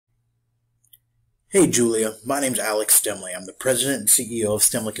Hey Julia, my name's Alex Stemle. I'm the President and CEO of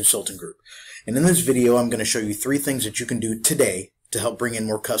Stemle Consulting Group. And in this video, I'm going to show you 3 things that you can do today to help bring in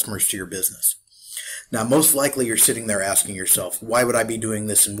more customers to your business. Now, most likely you're sitting there asking yourself, why would I be doing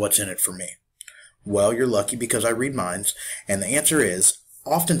this and what's in it for me? Well, you're lucky because I read minds, and the answer is,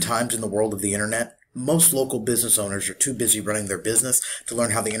 oftentimes in the world of the internet, most local business owners are too busy running their business to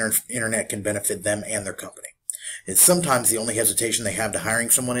learn how the internet can benefit them and their company. And sometimes the only hesitation they have to hiring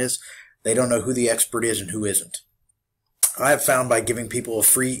someone is, they don't know who the expert is and who isn't. I have found by giving people a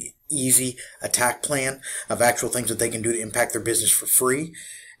free, easy attack plan of actual things that they can do to impact their business for free,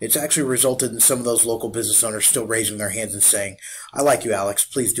 it's actually resulted in some of those local business owners still raising their hands and saying, I like you, Alex,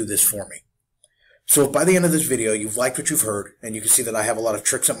 please do this for me. So if by the end of this video you've liked what you've heard, and you can see that I have a lot of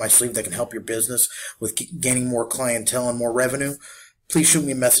tricks up my sleeve that can help your business with gaining more clientele and more revenue, please shoot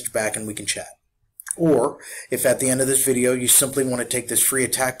me a message back and we can chat. Or, if at the end of this video you simply want to take this free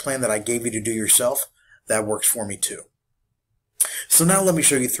attack plan that I gave you to do yourself, that works for me too. So now let me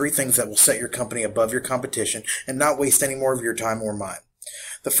show you 3 things that will set your company above your competition and not waste any more of your time or mine.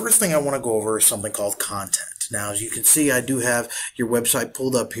 The first thing I want to go over is something called content. Now, as you can see, I do have your website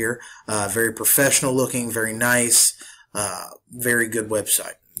pulled up here. Very professional looking, very nice, very good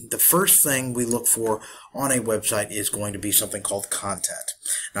website. The first thing we look for on a website is going to be something called content.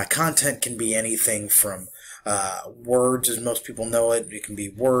 Now, content can be anything from words, as most people know it. It can be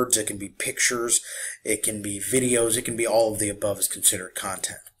words, it can be pictures, it can be videos, it can be all of the above is considered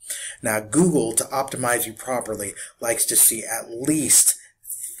content. Now, Google, to optimize you properly, likes to see at least,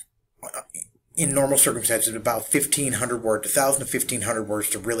 in normal circumstances, about 1,500 words, 1,000 to 1,500 words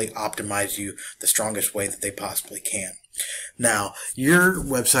to really optimize you the strongest way that they possibly can. Now, your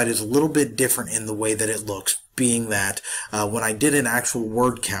website is a little bit different in the way that it looks, being that when I did an actual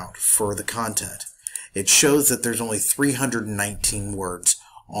word count for the content, it shows that there's only 319 words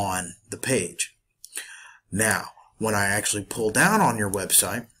on the page. Now, when I actually pull down on your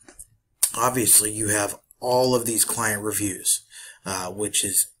website, obviously you have all of these client reviews, which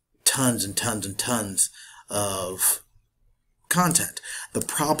is tons and tons and tons of content. The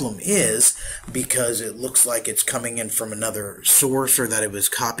problem is, because it looks like it's coming in from another source, or that it was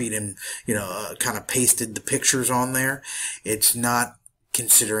copied and kind of pasted the pictures on there, it's not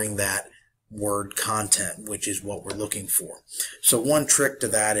considering that word content, which is what we're looking for. So one trick to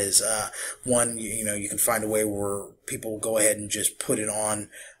that is you can find a way where people go ahead and just put it on,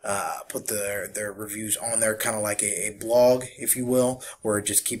 put their reviews on there, kind of like a blog, if you will, where it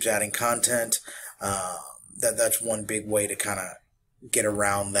just keeps adding content. That's one big way to kind of get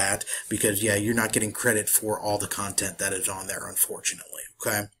around that, because yeah, you're not getting credit for all the content that is on there, unfortunately.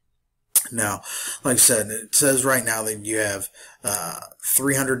 Okay. Now, like I said, it says right now that you have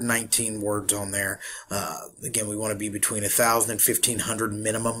 319 words on there. Again, we want to be between 1,000 and 1,500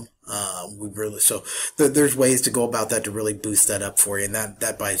 minimum. There's ways to go about that to really boost that up for you, and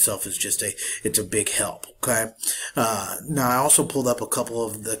that by itself is just it's a big help. Okay. Now, I also pulled up a couple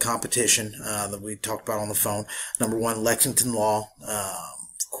of the competition that we talked about on the phone. Number 1, Lexington Law.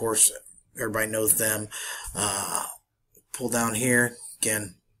 Of course, everybody knows them. Pull down here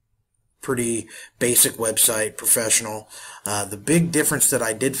again. Pretty basic website, professional. The big difference that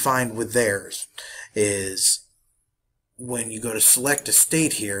I did find with theirs is when you go to select a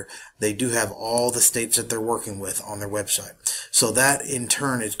state here, they do have all the states that they're working with on their website. So that in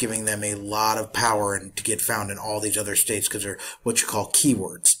turn is giving them a lot of power and to get found in all these other states, because they're what you call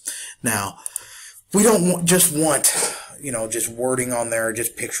keywords. Now, we don't just want just wording on there or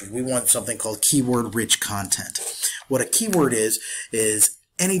just pictures. We want something called keyword rich content. What a keyword is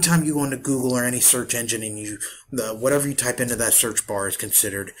anytime you go into Google or any search engine and whatever you type into that search bar is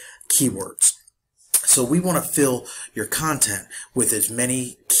considered keywords. So we want to fill your content with as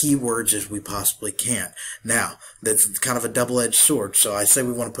many keywords as we possibly can. Now, that's kind of a double-edged sword. So I say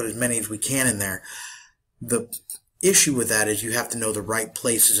we want to put as many as we can in there. The issue with that is you have to know the right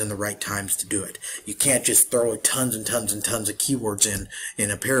places and the right times to do it. You can't just throw tons and tons and tons of keywords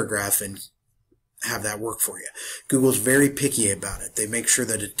in a paragraph and have that work for you. Google's very picky about it. They make sure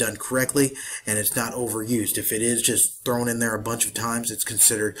that it's done correctly and it's not overused. If it is just thrown in there a bunch of times, it's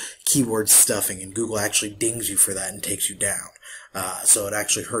considered keyword stuffing, and Google actually dings you for that and takes you down. So it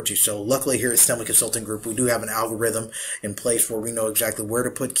actually hurts you. So luckily here at Stemle Consulting Group, we do have an algorithm in place where we know exactly where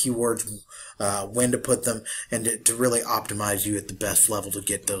to put keywords, when to put them, and to really optimize you at the best level to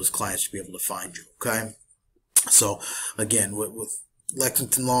get those clients to be able to find you. Okay. So again, with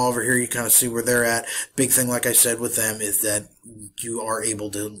Lexington Law over here, you kind of see where they're at. Big thing, like I said, with them is that you are able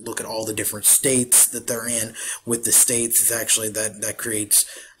to look at all the different states that they're in. With the states, it's actually that creates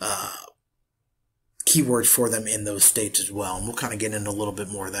keywords for them in those states as well. And we'll kind of get into a little bit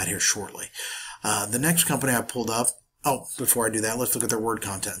more of that here shortly. The next company I pulled up, oh, before I do that, let's look at their word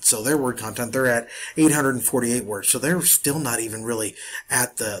content. So their word content, they're at 848 words. So they're still not even really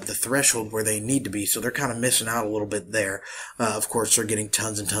at the threshold where they need to be. So they're kind of missing out a little bit there. Of course, they're getting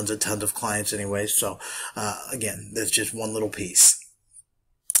tons and tons of clients anyways. So, again, that's just one little piece.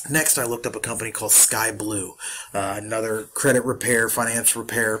 Next, I looked up a company called Sky Blue, another credit repair, finance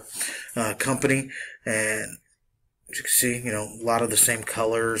repair company, and as you can see, a lot of the same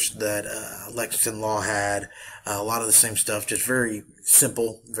colors that Lexington Law had, a lot of the same stuff, just very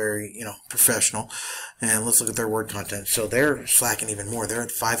simple, very, professional. And let's look at their word content. So they're slacking even more. They're at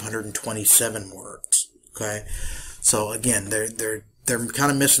 527 words. Okay, so again, they're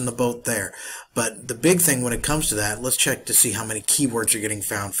kind of missing the boat there. But the big thing when it comes to that, let's check to see how many keywords you're getting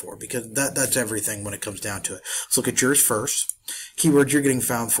found for, because that's everything when it comes down to it. Let's look at yours first. Keywords you're getting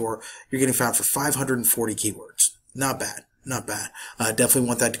found for 540 keywords. Not bad. Not bad. Definitely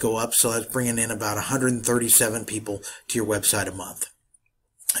want that to go up. So that's bringing in about 137 people to your website a month.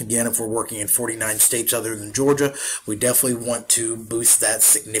 Again, if we're working in 49 states other than Georgia, we definitely want to boost that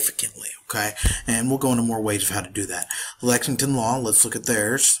significantly, okay? And we'll go into more ways of how to do that. Lexington Law, let's look at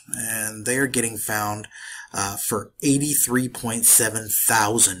theirs. And they are getting found for 83.7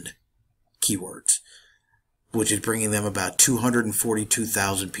 thousand keywords, which is bringing them about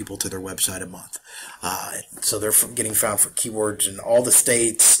 242,000 people to their website a month. So they're getting found for keywords in all the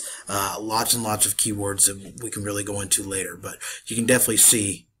states, lots and lots of keywords that we can really go into later. But you can definitely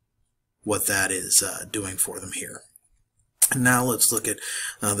see what that is doing for them here. And now let's look at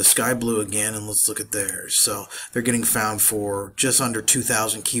the Sky Blue again, and let's look at theirs. So they're getting found for just under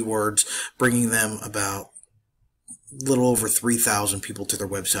 2,000 keywords, bringing them about little over 3,000 people to their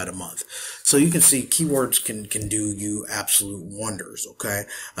website a month. So you can see keywords can do you absolute wonders, okay?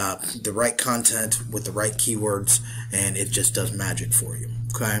 The right content with the right keywords, and it just does magic for you,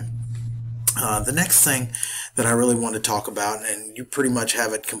 okay? The next thing that I really want to talk about, and you pretty much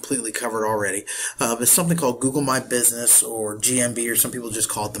have it completely covered already, is something called Google My Business, or GMB, or some people just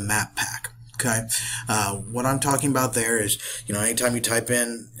call it the Map Pack. Okay, what I'm talking about there is, anytime you type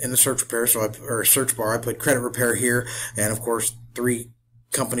in the search repair, or search bar, I put credit repair here, and of course 3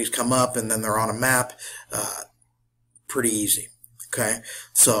 companies come up, and then they're on a map. Pretty easy. Okay,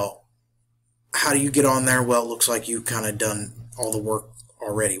 so how do you get on there? Well, it looks like you've kind of done all the work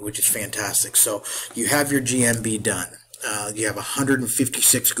already, which is fantastic. So you have your GMB done. You have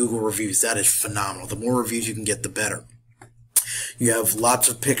 156 Google reviews. That is phenomenal. The more reviews you can get, the better. You have lots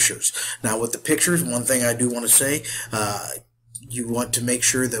of pictures. Now with the pictures, one thing I do want to say, you want to make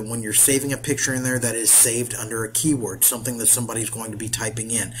sure that when you're saving a picture in there, that is saved under a keyword, something that somebody's going to be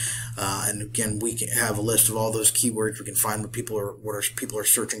typing in. And again, we can have a list of all those keywords. We can find what people are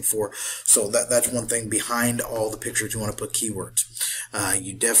searching for. So that's one thing behind all the pictures. You want to put keywords.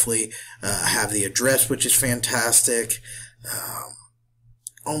 You definitely have the address, which is fantastic.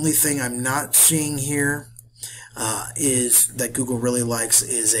 Only thing I'm not seeing here is that Google really likes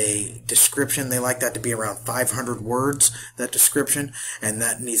is a description. They like that to be around 500 words, that description, and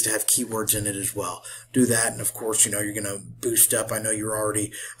that needs to have keywords in it as well. Do that, and of course, you're going to boost up. I know you're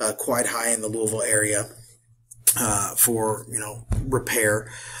already quite high in the Louisville area for,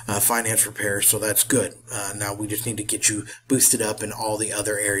 repair, finance repair, so that's good. Now we just need to get you boosted up in all the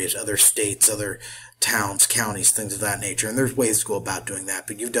other areas, other states, other towns, counties, things of that nature. And there's ways to go about doing that,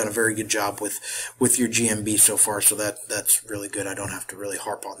 but you've done a very good job with your GMB so far, so that's really good. I don't have to really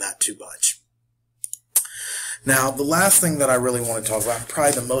harp on that too much. Now, the last thing that I really want to talk about,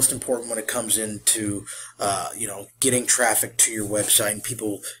 probably the most important when it comes into, getting traffic to your website and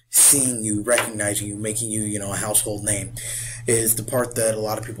people seeing you, recognizing you, making you, a household name, is the part that a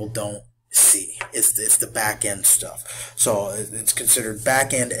lot of people don't see. It's the back-end stuff. So it's considered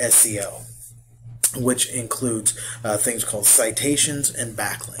back-end SEO, which includes things called citations and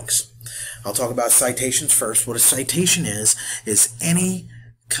backlinks. I'll talk about citations first. What a citation is any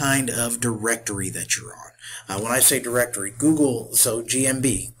kind of directory that you're on. When I say directory, Google, so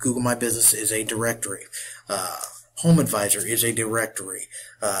GMB, Google My Business is a directory. Home Advisor is a directory.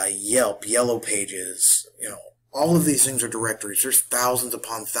 Yelp, Yellow Pages, all of these things are directories. There's thousands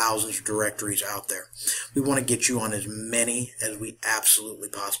upon thousands of directories out there. We want to get you on as many as we absolutely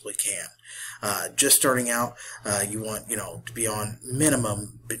possibly can. Just starting out, you want, to be on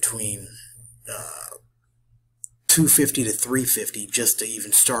minimum between 250 to 350 just to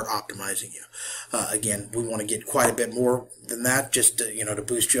even start optimizing you. Again, we want to get quite a bit more than that just to, to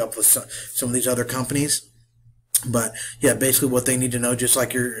boost you up with some of these other companies. But yeah, basically what they need to know, just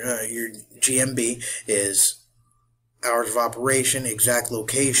like your GMB, is hours of operation, exact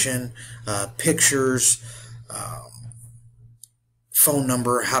location, pictures, phone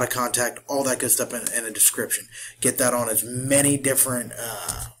number, how to contact, all that good stuff in a description. Get that on as many different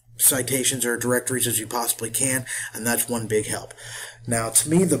citations or directories as you possibly can, and that's one big help. Now, to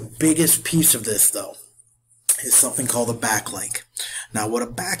me, the biggest piece of this, though, is something called a backlink. Now, what a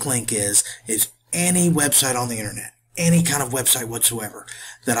backlink is any website on the internet, any kind of website whatsoever,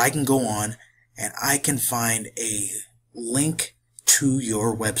 that I can go on and I can find a link to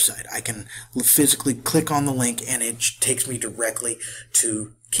your website. I can physically click on the link and it takes me directly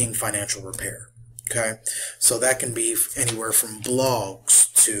to King Financial Repair. Okay, so that can be anywhere from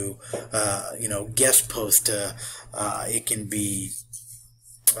blogs to guest posts to it can be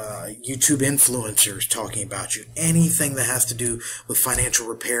YouTube influencers talking about you. Anything that has to do with financial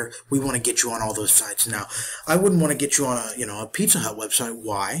repair, we want to get you on all those sites. Now, I wouldn't want to get you on a Pizza Hut website.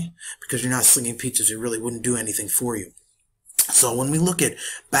 Why? Because you're not slinging pizzas. It really wouldn't do anything for you. So when we look at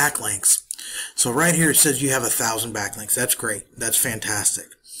backlinks, so right here it says you have 1,000 backlinks. That's great. That's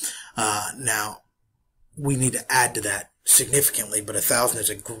fantastic. Now, we need to add to that significantly, but 1,000 is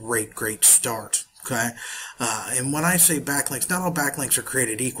a great start. Okay, and when I say backlinks, not all backlinks are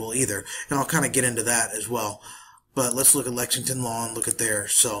created equal either, and I'll kind of get into that as well. But let's look at Lexington Law and look at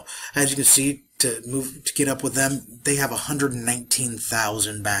theirs. So as you can see, to get up with them, they have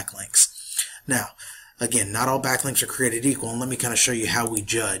 119,000 backlinks. Now, again, not all backlinks are created equal, and let me kind of show you how we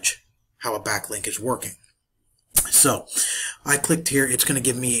judge how a backlink is working. So I clicked here. It's going to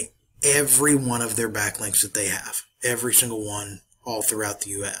give me every one of their backlinks that they have, every single one, all throughout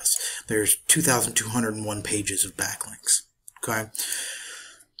the U.S. There's 2,201 pages of backlinks. Okay,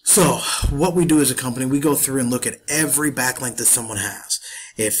 so what we do as a company, we go through and look at every backlink that someone has.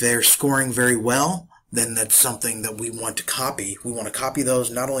 If they're scoring very well, then that's something that we want to copy. We want to copy those.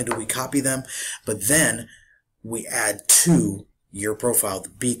 Not only do we copy them, but then we add to your profile to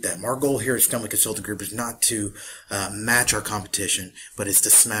beat them. Our goal here at Stemle Consulting Group is not to match our competition, but it's to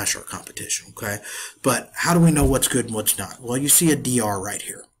smash our competition. Okay, but how do we know what's good and what's not? Well, you see a DR right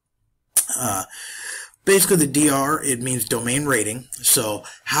here. Basically, the DR, it means domain rating. So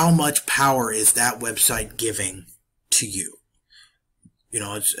how much power is that website giving to you? You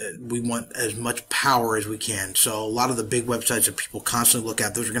know, we want as much power as we can. So a lot of the big websites that people constantly look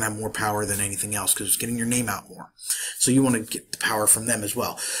at, those are going to have more power than anything else because it's getting your name out more. So you want to get the power from them as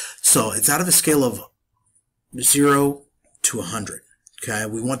well. So it's out of a scale of 0 to 100. Okay,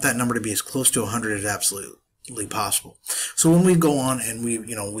 we want that number to be as close to 100 as absolutely possible. So when we go on and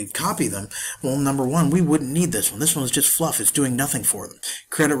we copy them, well, number one, we wouldn't need this one. This one's just fluff. It's doing nothing for them.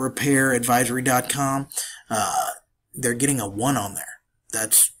 CreditRepairAdvisory.com, they're getting a 1 on there.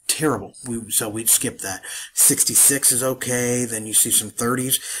 That's terrible. So we'd skip that. 66 is okay. Then you see some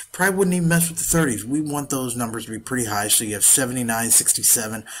 30s. Probably wouldn't even mess with the 30s. We want those numbers to be pretty high. So you have 79,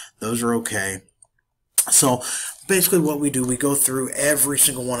 67. Those are okay. So basically what we do, we go through every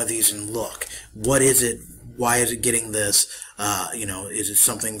single one of these and look. What is it? Why is it getting this? Is it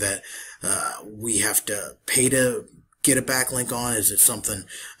something that we have to pay to get a backlink on? Is it something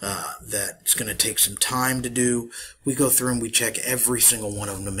that's going to take some time to do? We go through and we check every single one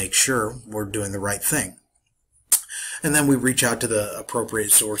of them to make sure we're doing the right thing. And then we reach out to the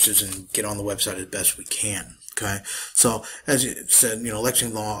appropriate sources and get on the website as best we can. Okay, so as you said,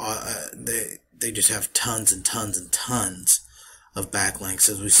 Lexington Law, they just have tons and tons and tons of backlinks.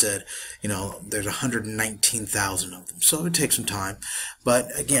 As we said, there's 119,000 of them. So it takes some time.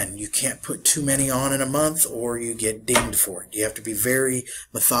 But again, you can't put too many on in a month or you get dinged for it. You have to be very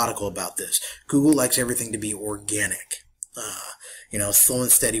methodical about this. Google likes everything to be organic. Slow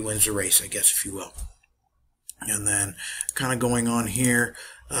and steady wins the race, I guess, if you will. And then kind of going on here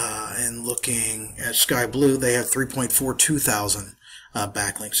and looking at Sky Blue, they have 3.42 thousand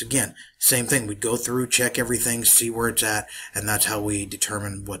backlinks. Again, same thing. We'd go through, check everything, see where it's at, and that's how we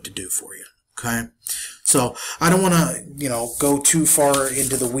determine what to do for you. Okay, so I don't want to go too far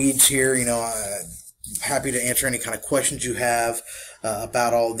into the weeds here. I'm happy to answer any kind of questions you have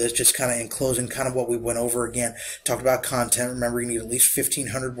about all of this. Just kind of in closing, kind of what we went over again. Talked about content. Remember, you need at least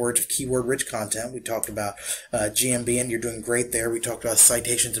 1,500 words of keyword-rich content. We talked about GMB, and you're doing great there. We talked about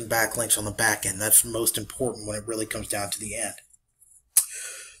citations and backlinks on the back end. That's most important when it really comes down to the end.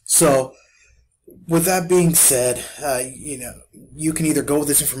 So, with that being said, you can either go with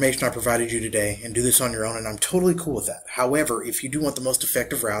this information I provided you today and do this on your own, and I'm totally cool with that. However, if you do want the most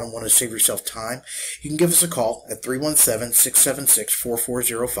effective route and want to save yourself time, you can give us a call at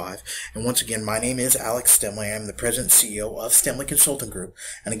 317-676-4405. And once again, my name is Alex Stemle. I'm the President and CEO of Stemle Consulting Group.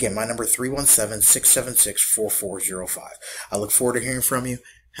 And again, my number is 317-676-4405. I look forward to hearing from you.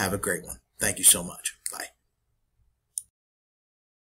 Have a great one. Thank you so much.